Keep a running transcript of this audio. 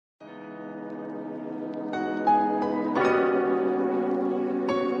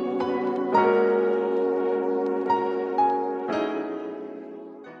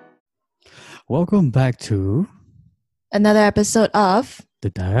Welcome back to Another episode of the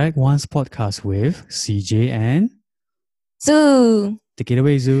Direct Ones podcast with CJ and Zoo. take it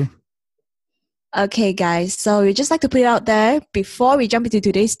away, Zoo. Okay, guys, so we just like to put it out there before we jump into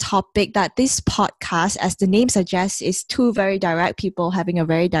today's topic that this podcast, as the name suggests, is two very direct people having a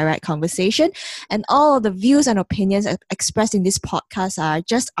very direct conversation. And all of the views and opinions expressed in this podcast are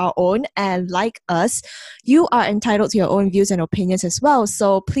just our own. And like us, you are entitled to your own views and opinions as well.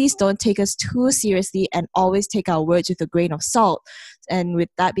 So please don't take us too seriously and always take our words with a grain of salt. And with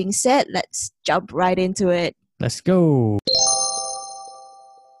that being said, let's jump right into it. Let's go.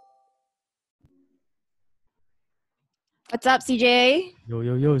 What's up, CJ?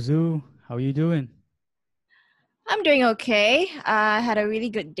 Yo, Zoo. How are you doing? I'm doing okay. I had a really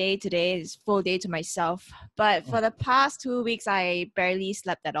good day today. It's full day to myself. But for the past 2 weeks, I barely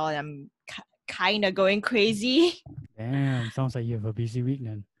slept at all. I'm kind of going crazy. Damn, sounds like you have a busy week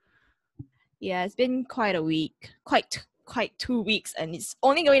then. Yeah, it's been quite a week. Quite 2 weeks. And it's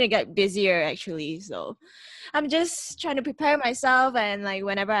only going to get busier, actually. So I'm just trying to prepare myself. And like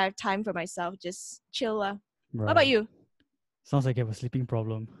whenever I have time for myself, just chill. Right. What about you? Sounds like you have a sleeping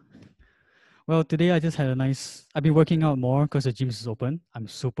problem. Well, today I just had I've been working out more because the gym is open. I'm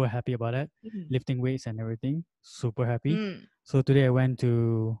super happy about that. Lifting weights and everything. Super happy. So today I went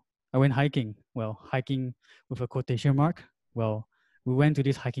hiking. Well, hiking with a quotation mark. Well, we went to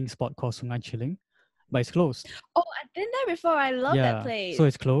this hiking spot called Sungai Chiling, but it's closed. Oh, I've been there before. I love that place. So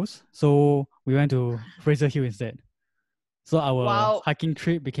it's closed. So we went to Fraser Hill instead. So our hiking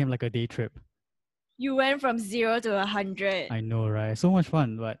trip became like a day trip. You went from 0 to 100. I know, right? So much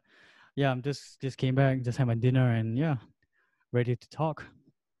fun. But yeah, I'm just came back, just had my dinner, and yeah, ready to talk.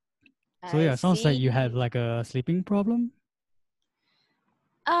 So yeah, sounds like you have like a sleeping problem.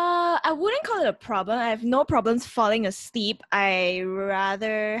 I wouldn't call it a problem. I have no problems falling asleep. I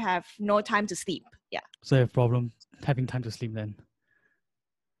rather have no time to sleep. Yeah. So you have problem having time to sleep then.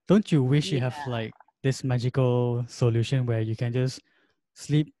 Don't you wish you have like this magical solution where you can just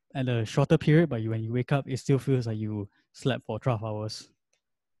sleep at a shorter period, but when you wake up, it still feels like you slept for 12 hours?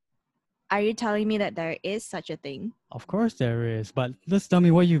 Are you telling me that there is such a thing? Of course there is, but let's tell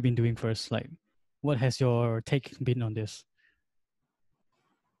me what you've been doing first. Like, what has your take been on this?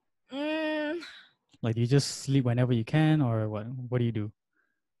 Like, do you just sleep whenever you can, or what? What do you do?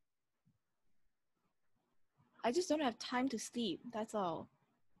 I just don't have time to sleep. That's all.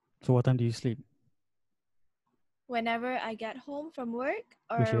 So what time do you sleep? Whenever I get home from work,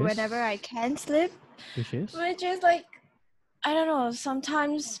 or whenever I can sleep. Which is like, I don't know,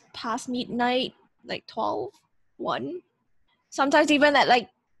 sometimes past midnight, like 12, 1. Sometimes even at like,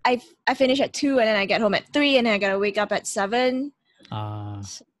 I finish at 2 and then I get home at 3 and then I gotta wake up at 7.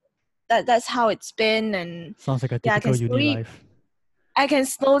 That's how it's been. And sounds like a typical uni life. I can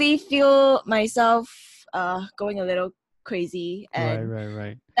slowly feel myself going a little crazy. And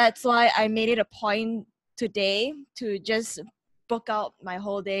right. That's why I made it a point today to just book out my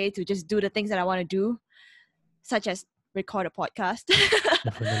whole day to just do the things that I want to do, such as record a podcast.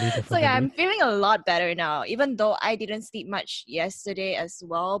 Definitely. So yeah, I'm feeling a lot better now, even though I didn't sleep much yesterday as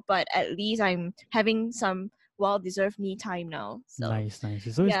well, but at least I'm having some well-deserved me time now. So nice.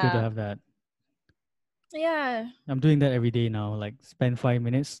 It's always good to have that. Yeah. I'm doing that every day now, like spend 5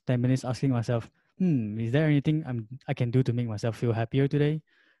 minutes, 10 minutes asking myself, is there anything I can do to make myself feel happier today?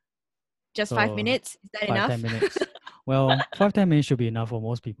 Just 5 minutes? Is that enough? 5-10 minutes. Well, 5-10 minutes should be enough for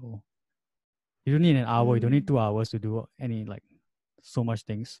most people. You don't need an hour. You don't need 2 hours to do any like so much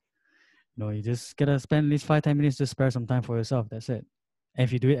things. You just gotta spend at least 5-10 minutes to spare some time for yourself. That's it. And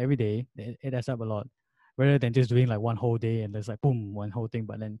if you do it every day, it adds up a lot. Rather than just doing like one whole day and there's like boom, one whole thing,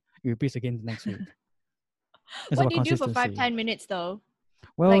 but then it repeats again the next week. What do you do for 5-10 minutes though?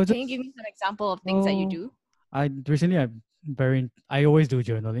 Well, like, can you give me some example of things that you do? I always do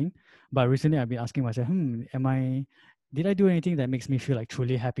journaling, but recently I've been asking myself, did I do anything that makes me feel like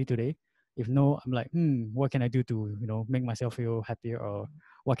truly happy today? If no, I'm like, what can I do to, make myself feel happier, or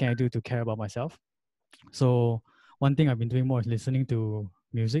what can I do to care about myself? So one thing I've been doing more is listening to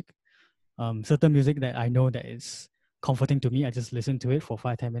music. Certain music that I know that is comforting to me, I just listen to it for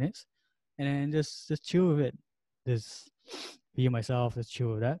 5-10 minutes and then just chill with it. Just be myself, just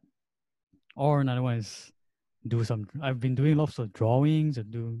chill with that. Or another one is I've been doing lots of drawings,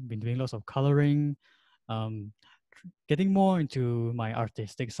 been doing lots of coloring, getting more into my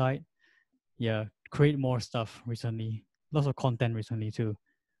artistic side. Yeah, create more stuff recently. Lots of content recently too.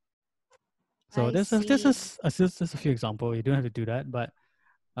 So there's a few examples. You don't have to do that, but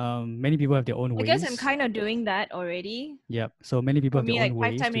many people have their own ways. I guess I'm kind of doing that already. Yep. So many people have their own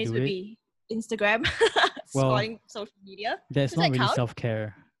ways to do it. 5-10 minutes would be Instagram, scrolling social media. That's not really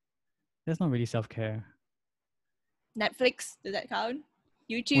self-care. That's not really self-care. Netflix, does that count?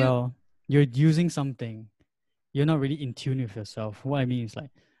 YouTube? Well, you're using something. You're not really in tune with yourself. What I mean is like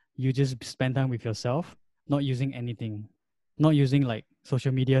you just spend time with yourself, not using anything, not using like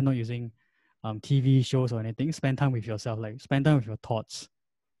social media, not using TV shows or anything. Spend time with yourself, like spend time with your thoughts,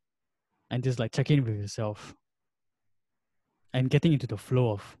 and just like check in with yourself and getting into the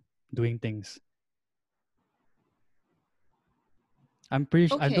flow of doing things. I'm pretty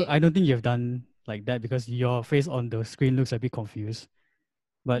sure, Okay. I don't think you've done like that because your face on the screen looks a bit confused.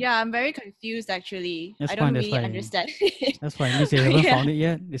 But Yeah, I'm very confused actually. that's I fine. don't That's really fine. understand it. That's fine. Means you haven't Yeah. found it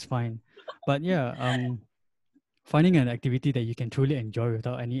yet. It's fine. But yeah, finding an activity that you can truly enjoy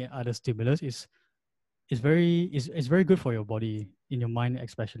without any other stimulus is very good for your body, in your mind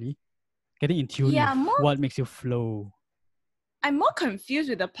especially. Getting in tune Yeah, with I'm more what makes you flow. I'm more confused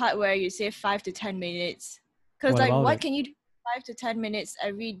with the part where you say 5 to 10 minutes. Cause What like about what it? can you do 5 to 10 minutes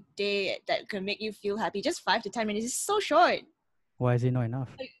every day that can make you feel happy? Just 5 to 10 minutes is so short. Why is it not enough?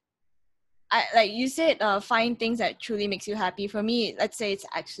 I like you said find things that truly makes you happy. For me, let's say it's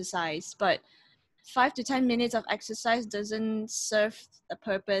exercise, but 5 to 10 minutes of exercise doesn't serve the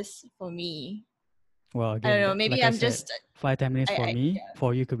purpose for me. Well, I don't again, know. Maybe like I I'm said, just 5 10 minutes for I me, yeah.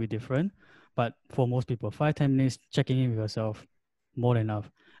 for you could be different, but for most people, 5 10 minutes checking in with yourself, more than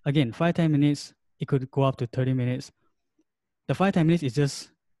enough. Again, 5 10 minutes, it could go up to 30 minutes. The 5 10 minutes is just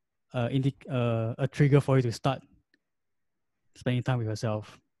a trigger for you to start spending time with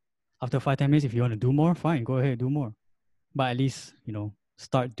yourself. After 5 10 minutes, if you want to do more, fine, go ahead, do more. But at least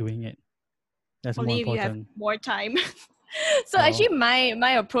start doing it. That's more Only if you have important. more time. So actually Well,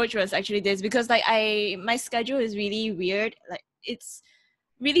 my approach was actually this because like I my schedule is really weird. Like it's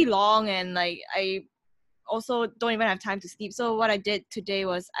really long and like I also don't even have time to sleep. So what I did today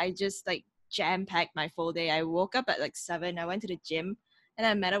was I just like jam packed my full day. I woke up at like 7. I went to the gym and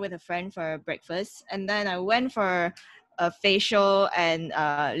I met up with a friend for breakfast. And then I went for a facial and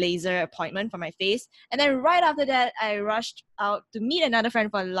laser appointment for my face. And then right after that, I rushed out to meet another friend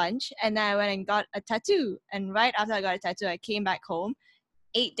for lunch. And then I went and got a tattoo. And right after I got a tattoo, I came back home,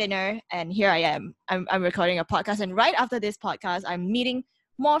 ate dinner, and here I am. I'm recording a podcast. And right after this podcast, I'm meeting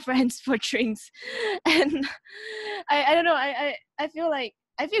more friends for drinks. And I don't know, I feel like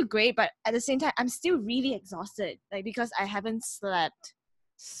I feel great, but at the same time, I'm still really exhausted, like because I haven't slept.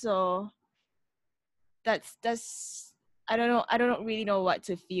 So that's I don't really know what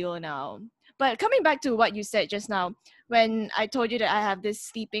to feel now. But coming back to what you said just now, when I told you that I have this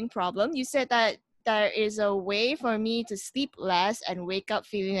sleeping problem, you said that there is a way for me to sleep less and wake up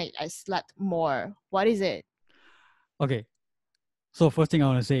feeling like I slept more. What is it? okay. So first thing I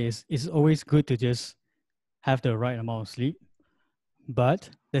want to say is it's always good to just have the right amount of sleep, but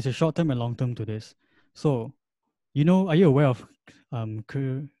there's a short term and long term to this. So are you aware of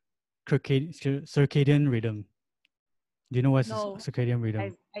circadian rhythm? Do you know what's No, circadian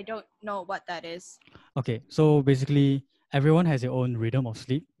rhythm? I don't know what that is. Okay, so basically, everyone has their own rhythm of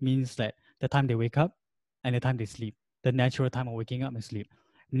sleep, means that the time they wake up and the time they sleep, the natural time of waking up and sleep.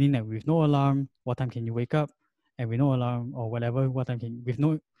 Meaning that with no alarm, what time can you wake up? And with no alarm or whatever, with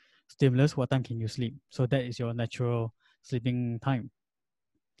no stimulus, what time can you sleep? So that is your natural sleeping time.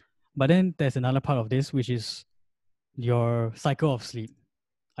 But then there's another part of this, which is your cycle of sleep.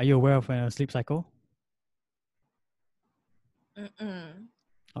 Are you aware of a sleep cycle? Mm-mm.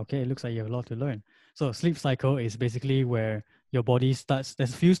 Okay, it looks like you have a lot to learn. So sleep cycle is basically where your body starts.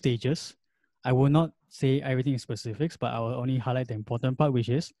 There's a few stages. I will not say everything in specifics, but I will only highlight the important part, which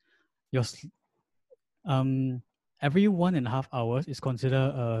is your um every 1.5 hours is considered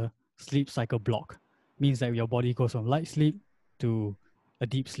a sleep cycle block. Means that your body goes from light sleep to a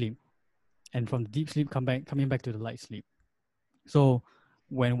deep sleep, and from the deep sleep coming back to the light sleep. So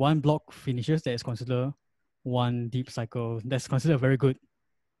when one block finishes, that is considered one deep cycle. That's considered a very good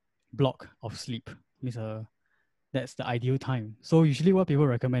block of sleep. Means that's the ideal time. So usually what people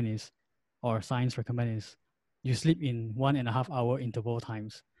recommend is, or science recommend is, you sleep in 1.5 hour interval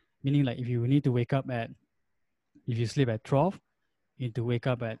times. Meaning like if you sleep at 12, you need to wake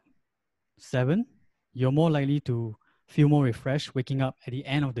up at 7, you're more likely to feel more refreshed waking up at the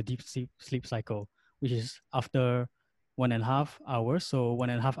end of the deep sleep cycle, which is after 1.5 hours. So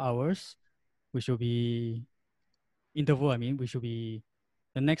 1.5 hours, which will be interval, which will be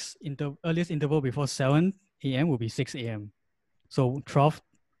the next earliest interval before 7 a.m. will be 6 a.m. So 12,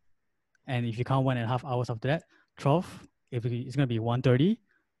 and if you count 1.5 hours after that, 12, if it's going to be 1:30,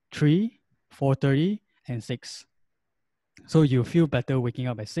 3, 4:30, and 6. So you feel better waking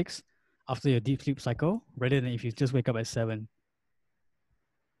up at 6 after your deep sleep cycle rather than if you just wake up at 7.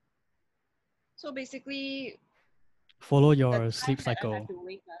 So basically, Follow the your sleep time that I have cycle. to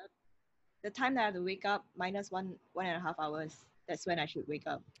wake up. the time that I have to wake up minus 1.5 hours. That's when I should wake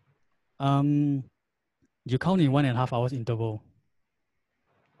up. You count in 1.5 hours interval.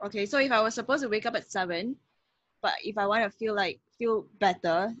 Okay, so if I was supposed to wake up at 7, but if I want to feel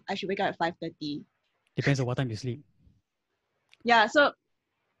better, I should wake up at 5:30. Depends on what time you sleep. Yeah, so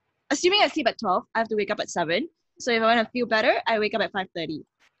assuming I sleep at 12, I have to wake up at 7. So if I want to feel better, I wake up at 5:30.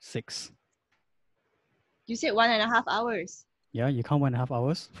 6. You said 1.5 hours. Yeah, you count 1.5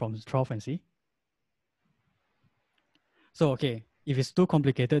 hours from 12 and see. So, okay, if it's too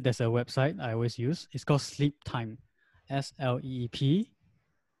complicated, there's a website I always use. It's called Sleep Time. SLEEP,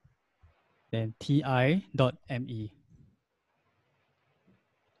 then TI.me.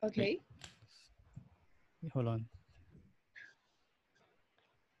 Okay. Wait, hold on.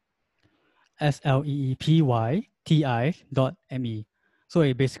 SLEEPYTI.me. So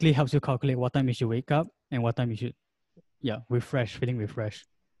it basically helps you calculate what time you should wake up and what time you should, feeling refreshed.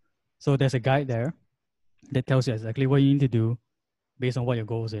 So there's a guide there that tells you exactly what you need to do based on what your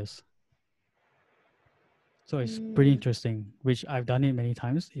goals is. So it's pretty interesting, which I've done it many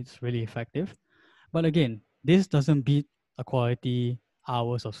times. It's really effective. But again, this doesn't beat a quality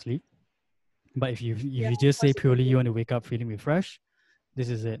hours of sleep. But if you just say purely you want to wake up feeling refreshed, this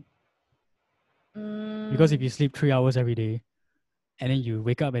is it. Because if you sleep 3 hours every day and then you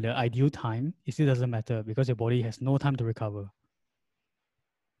wake up at the ideal time, it still doesn't matter because your body has no time to recover.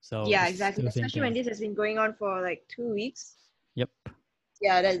 So yeah, exactly. Especially when this has been going on for like 2 weeks. Yep.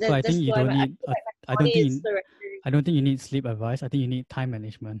 Yeah, so I think you don't need. I don't think you need sleep advice. I think you need time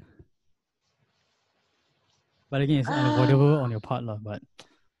management. But again, it's unavoidable on your part, but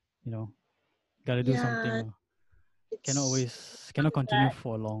gotta do something. Cannot continue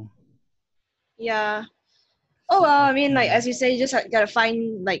for long. Yeah. Oh well, I mean, like as you say, you just gotta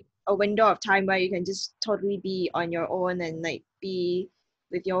find like a window of time where you can just totally be on your own and like be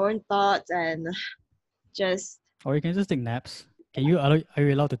with your own thoughts and just. Or you can just take naps. Are you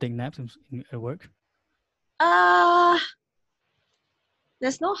allowed to take naps at work?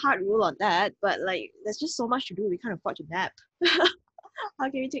 There's no hard rule on that, but like there's just so much to do. We can't afford to nap. How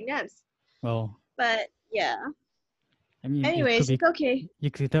can we take naps? Well. But yeah. I mean, anyways, it's okay.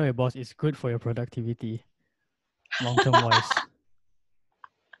 You could tell your boss it's good for your productivity, long-term wise.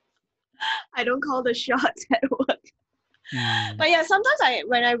 I don't call the shots at work. But yeah, sometimes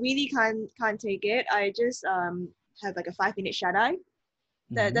when I really can't take it, I just have like a 5-minute shut eye.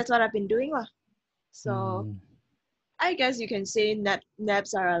 That's what I've been doing. So I guess you can say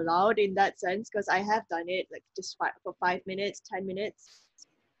naps are allowed in that sense because I have done it like just for 5 minutes, 10 minutes.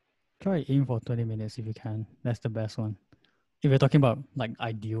 Try aim for 20 minutes if you can. That's the best one. If you're talking about like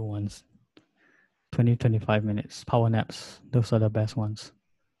ideal ones, 20-25 minutes, power naps, those are the best ones.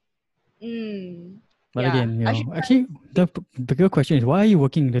 But again, actually, the bigger question is, why are you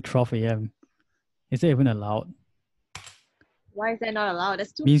working until 12 a.m.? Is it even allowed? Why is that not allowed?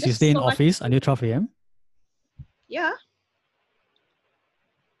 That's too. Means you stay in office until 12 a.m.? Yeah.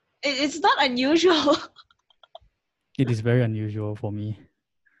 It's not unusual. It is very unusual for me.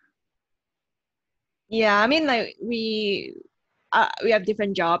 Yeah, I mean, like we have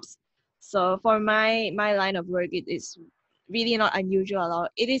different jobs. So for my line of work, it is really not unusual at all.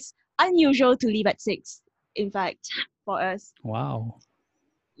 It is unusual to leave at 6, in fact, for us. Wow.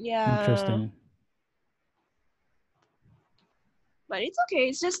 Yeah. Interesting. But it's okay.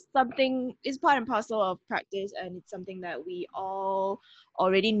 It's just something. It's part and parcel of practice, and it's something that we all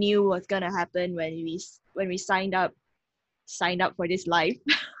already knew was gonna happen when we signed up for this life.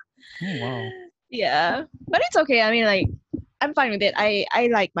 Oh wow. Yeah, but it's okay. I mean, like, I'm fine with it. I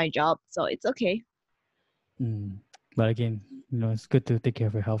like my job, so it's okay. But again, it's good to take care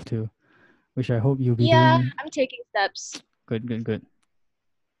of your health too, which I hope you'll be doing. Yeah, I'm taking steps. Good.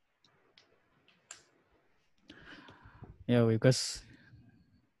 Yeah, because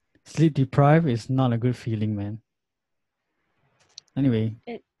sleep deprived is not a good feeling, man. Anyway,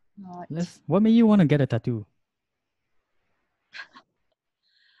 it's not. What made you want to get a tattoo?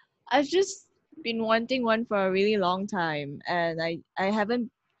 I've just been wanting one for a really long time, and I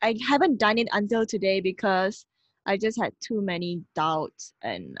haven't done it until today because I just had too many doubts,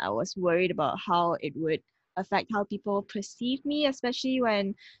 and I was worried about how it would affect how people perceive me, especially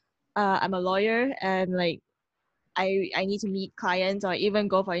when I'm a lawyer and like I need to meet clients or even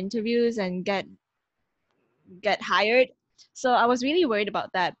go for interviews and get hired. So I was really worried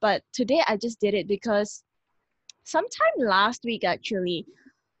about that. But today I just did it because sometime last week actually,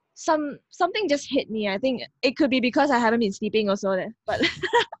 something just hit me. I think it could be because I haven't been sleeping also, but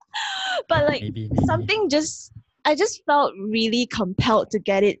but like maybe. Something I just felt really compelled to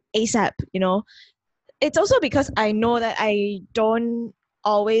get it ASAP. It's also because I know that I don't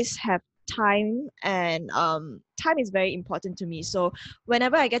always have time, and time is very important to me. So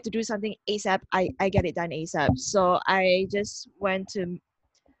whenever I get to do something ASAP, I get it done ASAP. So I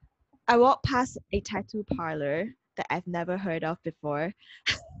walked past a tattoo parlor that I've never heard of before.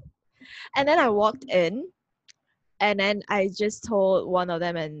 And then I walked in, and then I just told one of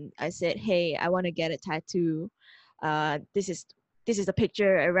them, and I said, "Hey, I want to get a tattoo. This is a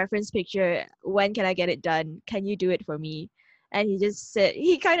picture, a reference picture. When can I get it done? Can you do it for me?" And he just said,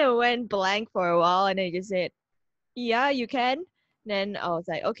 he kind of went blank for a while, and then he just said, "Yeah, you can." Then I was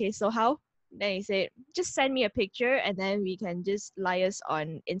like, "Okay, so how?" Then he said, "Just send me a picture, and then we can just liaise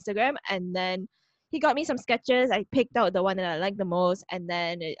on Instagram." And then he got me some sketches. I picked out the one that I liked the most, and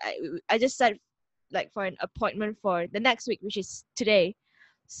then I just set like for an appointment for the next week, which is today.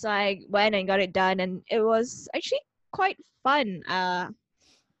 So I went and got it done, and it was actually quite fun.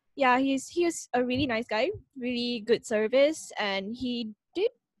 Yeah, he was a really nice guy, really good service, and he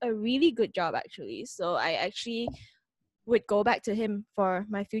did a really good job actually. So I actually would go back to him for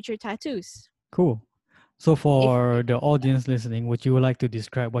my future tattoos. Cool. So If for the audience listening, would you like to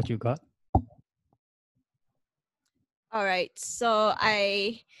describe what you got? All right, so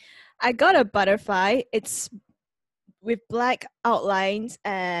I got a butterfly. It's with black outlines,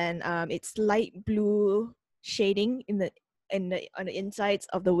 and it's light blue shading in the on the insides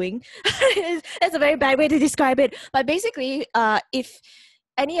of the wing. That's a very bad way to describe it. But basically, if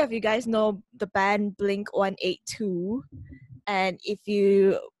any of you guys know the band Blink 182, and if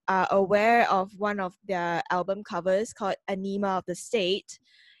you are aware of one of their album covers called Anima of the State,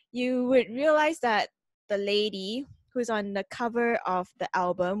 you would realize that the lady who's on the cover of the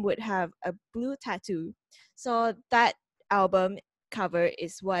album would have a blue tattoo. So that album cover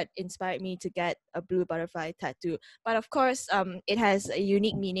is what inspired me to get a blue butterfly tattoo. But of course, it has a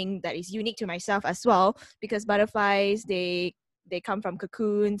unique meaning that is unique to myself as well, because butterflies, they come from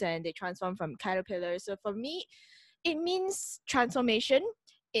cocoons and they transform from caterpillars. So for me, it means transformation,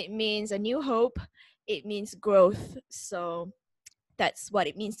 it means a new hope, it means growth. So that's what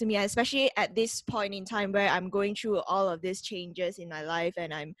it means to me, especially at this point in time where I'm going through all of these changes in my life,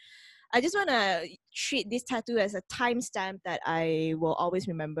 and I just want to treat this tattoo as a timestamp that I will always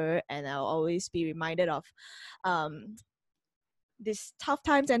remember, and I'll always be reminded of um, these tough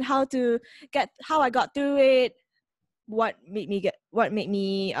times and how I got through it, what made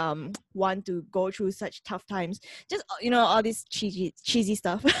me want to go through such tough times, just all this cheesy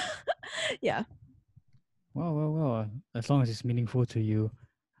stuff. Yeah. Well. As long as it's meaningful to you.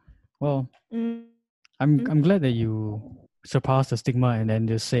 Well, Mm. I'm glad that you surpassed the stigma and then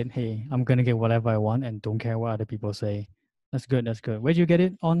just said, "Hey, I'm gonna get whatever I want and don't care what other people say." That's good. That's good. Where'd you get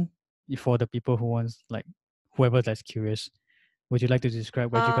it on? For the people who wants, like, whoever that's curious, would you like to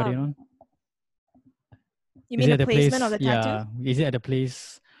describe where you got it um on? you Is mean it the at the placement of place? the tattoo? Yeah. Is it at the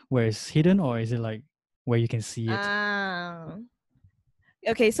place where it's hidden, or is it like where you can see it? Ah.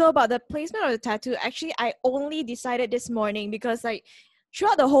 Okay, so about the placement of the tattoo, actually, I only decided this morning because, like,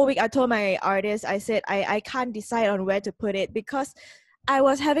 throughout the whole week, I told my artist, I said, I can't decide on where to put it because I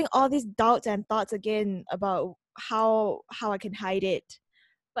was having all these doubts and thoughts again about how I can hide it.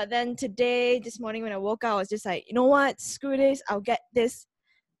 But then today, this morning, when I woke up, I was just like, you know what? Screw this. I'll get this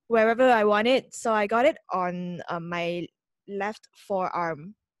wherever I want it. So I got it on my left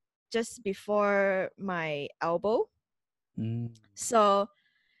forearm, just before my elbow. Mm. So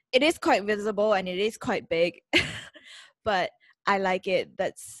it is quite visible and it is quite big, but I like it.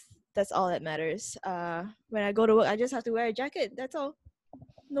 That's all that matters. When I go to work, I just have to wear a jacket. That's all.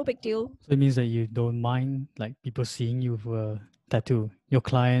 No big deal. So it means that you don't mind like people seeing you with a tattoo, your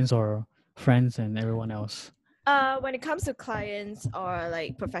clients or friends and everyone else. When it comes to clients or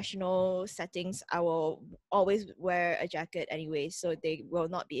like professional settings, I will always wear a jacket anyway, so they will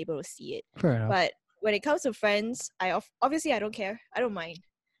not be able to see it. Fair enough. But when it comes to friends, obviously I don't care. I don't mind.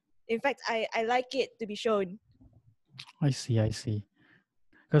 In fact, I like it to be shown. I see. I see.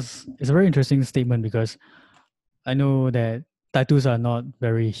 Because it's a very interesting statement because I know that tattoos are not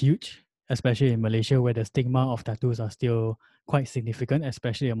very huge, especially in Malaysia where the stigma of tattoos are still quite significant,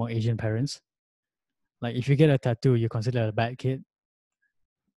 especially among Asian parents. Like if you get a tattoo, you're considered a bad kid,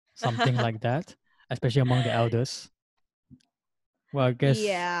 something like that, especially among the elders. Well, I guess it's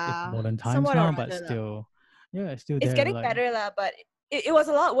Yeah, modern times somewhat or now, but other lah. still, yeah, it's still It's there. getting Like, better lah, but it was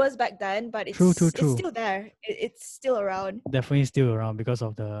a lot worse back then. But true, true, it's true. still there. It's still around. Definitely still around because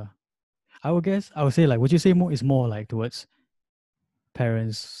of the. I would say like, would you say more is more like towards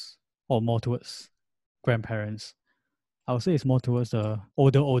parents or more towards grandparents? I would say it's more towards the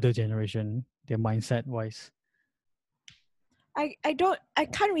older generation, their mindset wise. I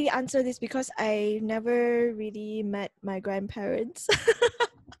can't really answer this because I never really met my grandparents.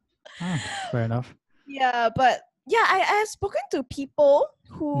 Fair enough. Yeah, but yeah, I have spoken to people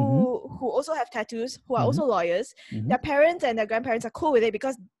Mm-hmm. who also have tattoos, who are Mm-hmm. also lawyers. Mm-hmm. Their parents and their grandparents are cool with it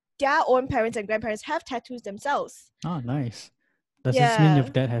because their own parents and grandparents have tattoos themselves. Nice. Does this mean your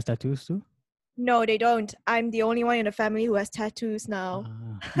Yeah. dad has tattoos too? No, they don't. I'm the only one in the family who has tattoos now.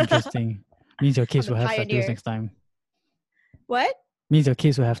 Interesting. Means your I'm kids the will have tattoos pioneer. next time. What? Means your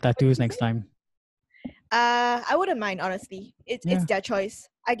kids will have What did tattoos you next say? time. I wouldn't mind, honestly. It's Yeah. their choice.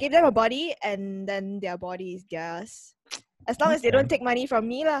 I gave them a body and then their body is theirs. As long as they don't Okay. take money from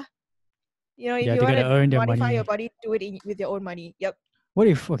me lah. If Yeah, you they want gotta to earn their modify your money. body, do it with your own money. Yep. What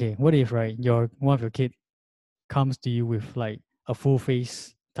if right, your one of your kid comes to you with like a full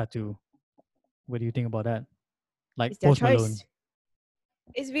face tattoo? What do you think about that? Like It's their Post Malone. choice.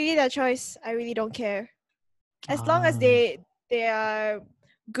 It's really their choice. I really don't care. As long as Ah. they are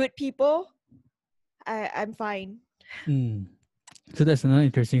good people, I'm fine. Mm. So that's another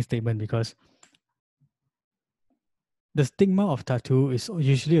interesting statement because the stigma of tattoo is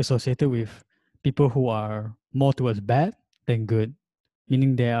usually associated with people who are more towards bad than good,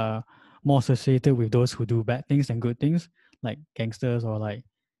 meaning they are more associated with those who do bad things than good things, like gangsters or like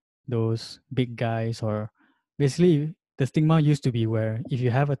those big guys. Or basically, the stigma used to be where if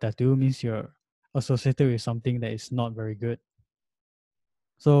you have a tattoo, means you're associated with something that is not very good.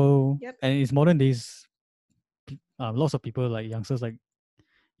 So, Yep. and it's modern days, lots of people like youngsters like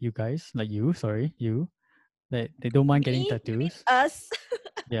you guys, like you, sorry, you, that they don't mind getting Me? You mean tattoos. us?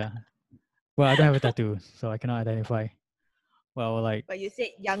 Yeah. Well, I don't have a tattoo, so I cannot identify. Well, like But you said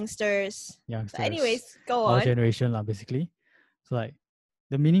youngsters. But youngsters, anyways, go our on. generation, lah, basically. So like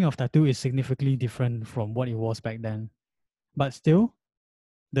the meaning of tattoo is significantly different from what it was back then. But still,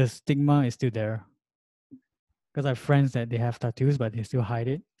 the stigma is still there. Because I have friends that they have tattoos, but they still hide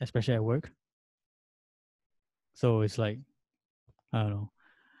it, especially at work. So it's like, I don't know.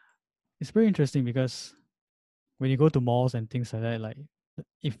 It's very interesting because when you go to malls and things like that, like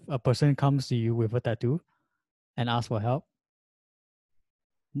if a person comes to you with a tattoo and asks for help,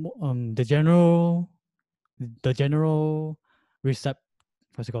 the general recept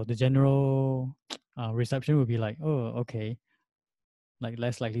what's it called? The general reception would be like, oh, okay, like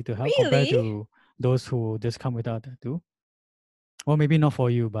less likely to help compared Really? to those who just come without a tattoo. Or maybe not for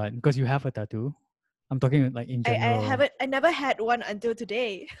you, but because you have a tattoo. I'm talking like in general. I never had one until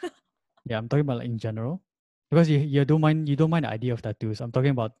today. Yeah, I'm talking about like in general. Because you don't mind the idea of tattoos. I'm talking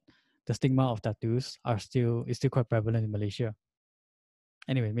about the stigma of tattoos is still quite prevalent in Malaysia.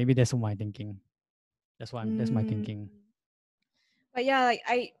 Anyway, maybe that's my thinking. That's my Mm. thinking. But yeah, like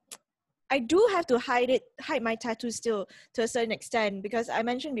I do have to hide my tattoos still to a certain extent because I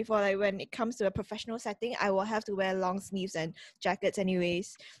mentioned before, like when it comes to a professional setting, I will have to wear long sleeves and jackets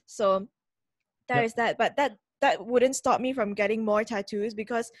anyways. So there Yep. is that, but that wouldn't stop me from getting more tattoos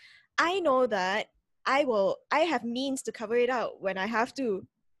because I know that I have means to cover it out when I have to.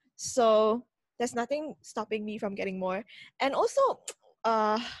 So there's nothing stopping me from getting more. And also,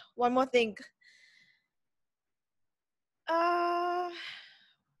 uh, one more thing. Uh,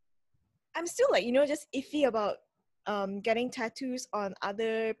 I'm still like, just iffy about getting tattoos on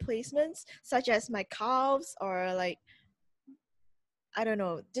other placements, such as my calves or like, I don't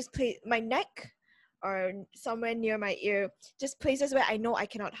know, just my neck or somewhere near my ear, just places where I know I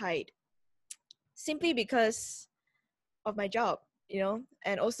cannot hide simply because of my job.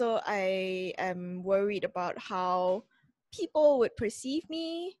 And also I am worried about how people would perceive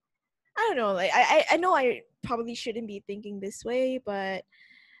me. I don't know, like I know I probably shouldn't be thinking this way, but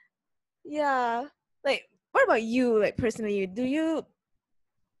yeah. Like, what about you, like personally? Do you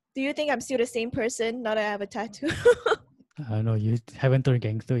think I'm still the same person now that I have a tattoo? I don't know. You haven't turned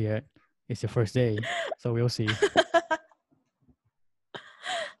gangster yet. It's your first day, so we'll see.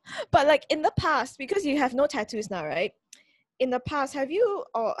 But like in the past, because you have no tattoos now, right? In the past, have you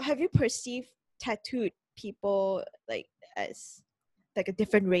perceived tattooed people like as like a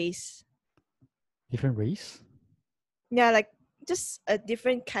different race? Different race? Yeah, like just a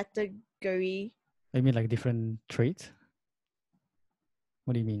different category, I mean, like different traits.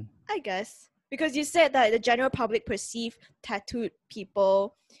 What do you mean? I guess. Because you said that the general public perceive tattooed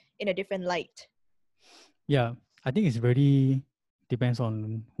people in a different light. Yeah, I think it's really depends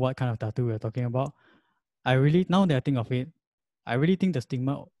on what kind of tattoo we're talking about. Now that I think of it, I really think the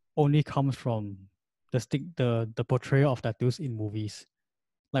stigma only comes from the portrayal of tattoos in movies.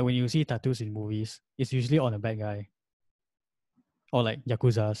 Like when you see tattoos in movies, it's usually on a bad guy or like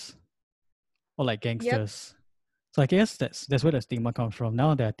yakuzas or like Yep. gangsters. So I guess that's where the stigma comes from.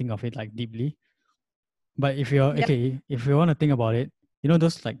 Now that I think of it like deeply, but Yep. if you want to think about it,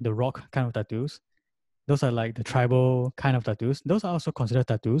 those like the rock kind of tattoos, those are like the tribal kind of tattoos. Those are also considered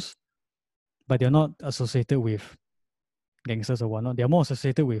tattoos, but they're not associated with gangsters or whatnot. They're more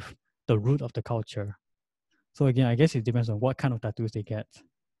associated with the root of the culture. So again, I guess it depends on what kind of tattoos they get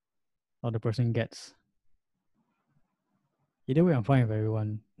or the person gets. Either way, I'm fine with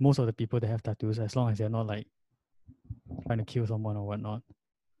everyone. Most of the people that have tattoos, as long as they're not like trying to kill someone or whatnot.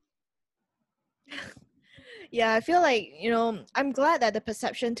 Yeah, I feel like, I'm glad that the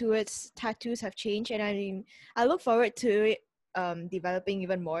perception towards tattoos have changed, and I look forward to it developing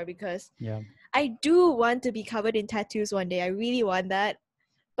even more, because Yeah. I do want to be covered in tattoos one day. I really want that.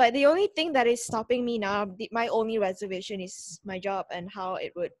 But the only thing that is stopping me now, my only reservation, is my job and how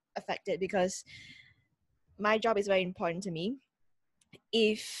it would affect it, because my job is very important to me.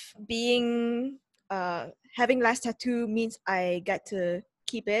 If having less tattoo means I get to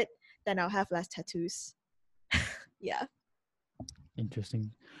keep it, then I'll have less tattoos. Yeah.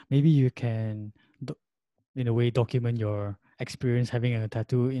 Interesting. Maybe you can, in a way, document your experience having a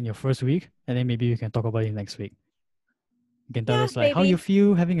tattoo in your first week, and then maybe you can talk about it next week. You can tell Yeah, us like how you maybe.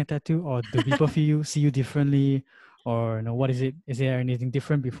 feel having a tattoo, or do people see you differently, or what is it? Is there anything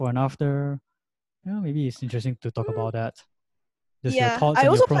different before and after? Maybe it's interesting to talk about that. Just your Yeah, thoughts I and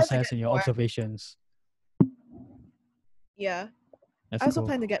your also plan to get process and your more. observations. Yeah, That's I also cool.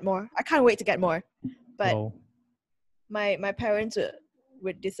 plan to get more. I can't wait to get more. But Whoa. my parents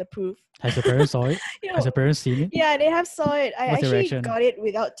would disapprove. Has your parents saw it? Has your parents seen it? Yeah, they have saw it. I What's their actually reaction? got it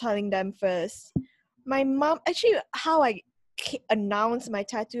without telling them first. My mom, actually, how I announced my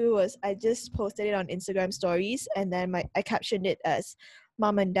tattoo was I just posted it on Instagram stories, and then I captioned it as,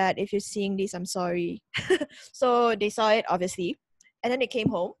 "Mom and Dad, if you're seeing this, I'm sorry." So they saw it, obviously, and then they came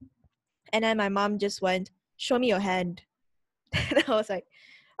home, and then my mom just went, "Show me your hand." And I was like,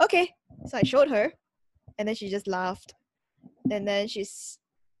 "Okay." So I showed her, and then she just laughed, and then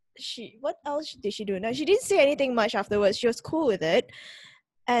what else did she do? No, she didn't say anything much afterwards. She was cool with it.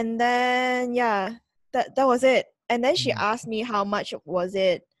 And then that was it. And then she asked me how much was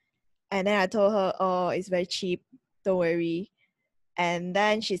it. And then I told her, "Oh, it's very cheap. Don't worry." And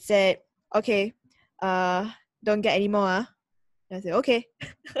then she said, "Okay, don't get any more." And I said, "Okay."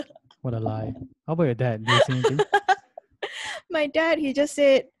 What a lie. How about your dad? Did he say anything? My dad, he just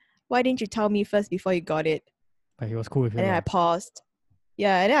said, "Why didn't you tell me first before you got it?" But he was cool with it. And then I paused.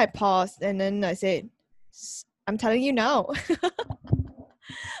 Yeah, and then I paused, and then I said, "I'm telling you now."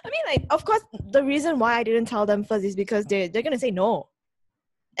 I mean, like, of course, the reason why I didn't tell them first is because they're gonna say no.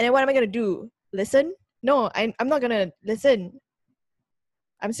 And then what am I gonna do? Listen? No, I'm not gonna listen.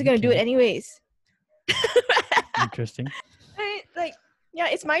 I'm still gonna do it Okay. anyways. Interesting. Yeah,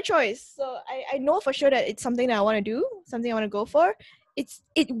 it's my choice. So I know for sure that it's something that I want to do, something I want to go for.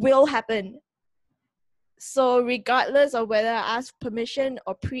 It will happen. So regardless of whether I ask permission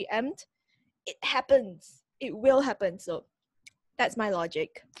or preempt, it happens. It will happen. So that's my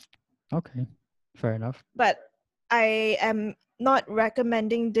logic. Okay. Fair enough. But I am not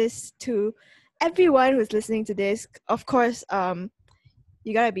recommending this to everyone who's listening to this. Of course,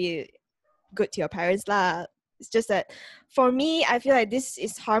 you gotta be good to your parents lah. It's just that for me, I feel like this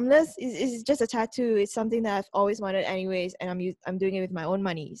is harmless. It's just a tattoo. It's something that I've always wanted anyways, and I'm doing it with my own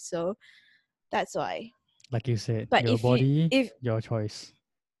money. So that's why. Like you said, But your body, if your choice.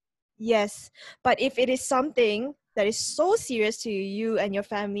 yes, but if it is something that is so serious to you and your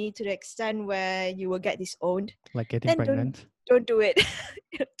family to the extent where you will get disowned, Like getting then pregnant. don't do it.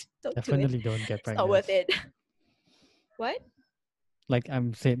 Don't Definitely do it. don't get It's pregnant. not worth it. What? Like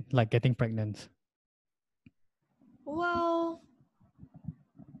I'm saying, like getting pregnant. Well,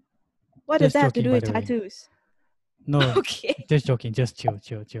 what does Just that have to joking, do by with the way. tattoos? No, Okay. just joking. Just chill.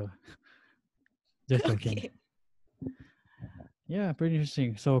 Just joking. Okay. Yeah, pretty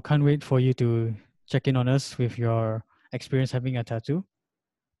interesting. So can't wait for you to check in on us with your experience having a tattoo.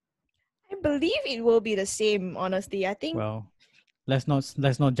 I believe it will be the same, honestly. I think Well, let's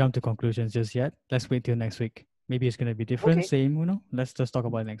not jump to conclusions just yet. Let's wait till next week. Maybe it's gonna be different, okay. same, Let's just talk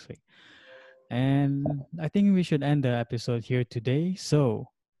about it next week. And I think we should end the episode here today. So,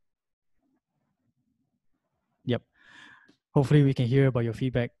 yep. Hopefully we can hear about your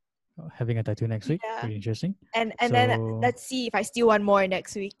feedback having a tattoo next week. Yeah. Pretty interesting. And So, then let's see if I still want more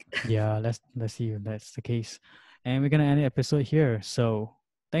next week. yeah, let's see if that's the case. And we're gonna end the episode here. So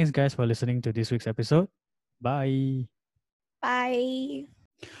thanks guys for listening to this week's episode. Bye. Bye.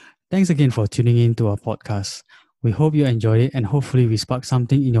 Thanks again for tuning in to our podcast. We hope you enjoyed it and hopefully we sparked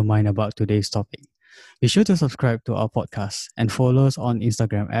something in your mind about today's topic. Be sure to subscribe to our podcast and follow us on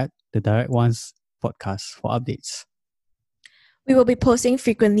Instagram at The Direct Ones Podcast for updates. We will be posting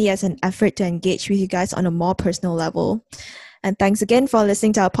frequently as an effort to engage with you guys on a more personal level. And thanks again for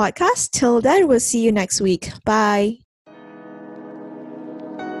listening to our podcast. Till then, we'll see you next week. Bye.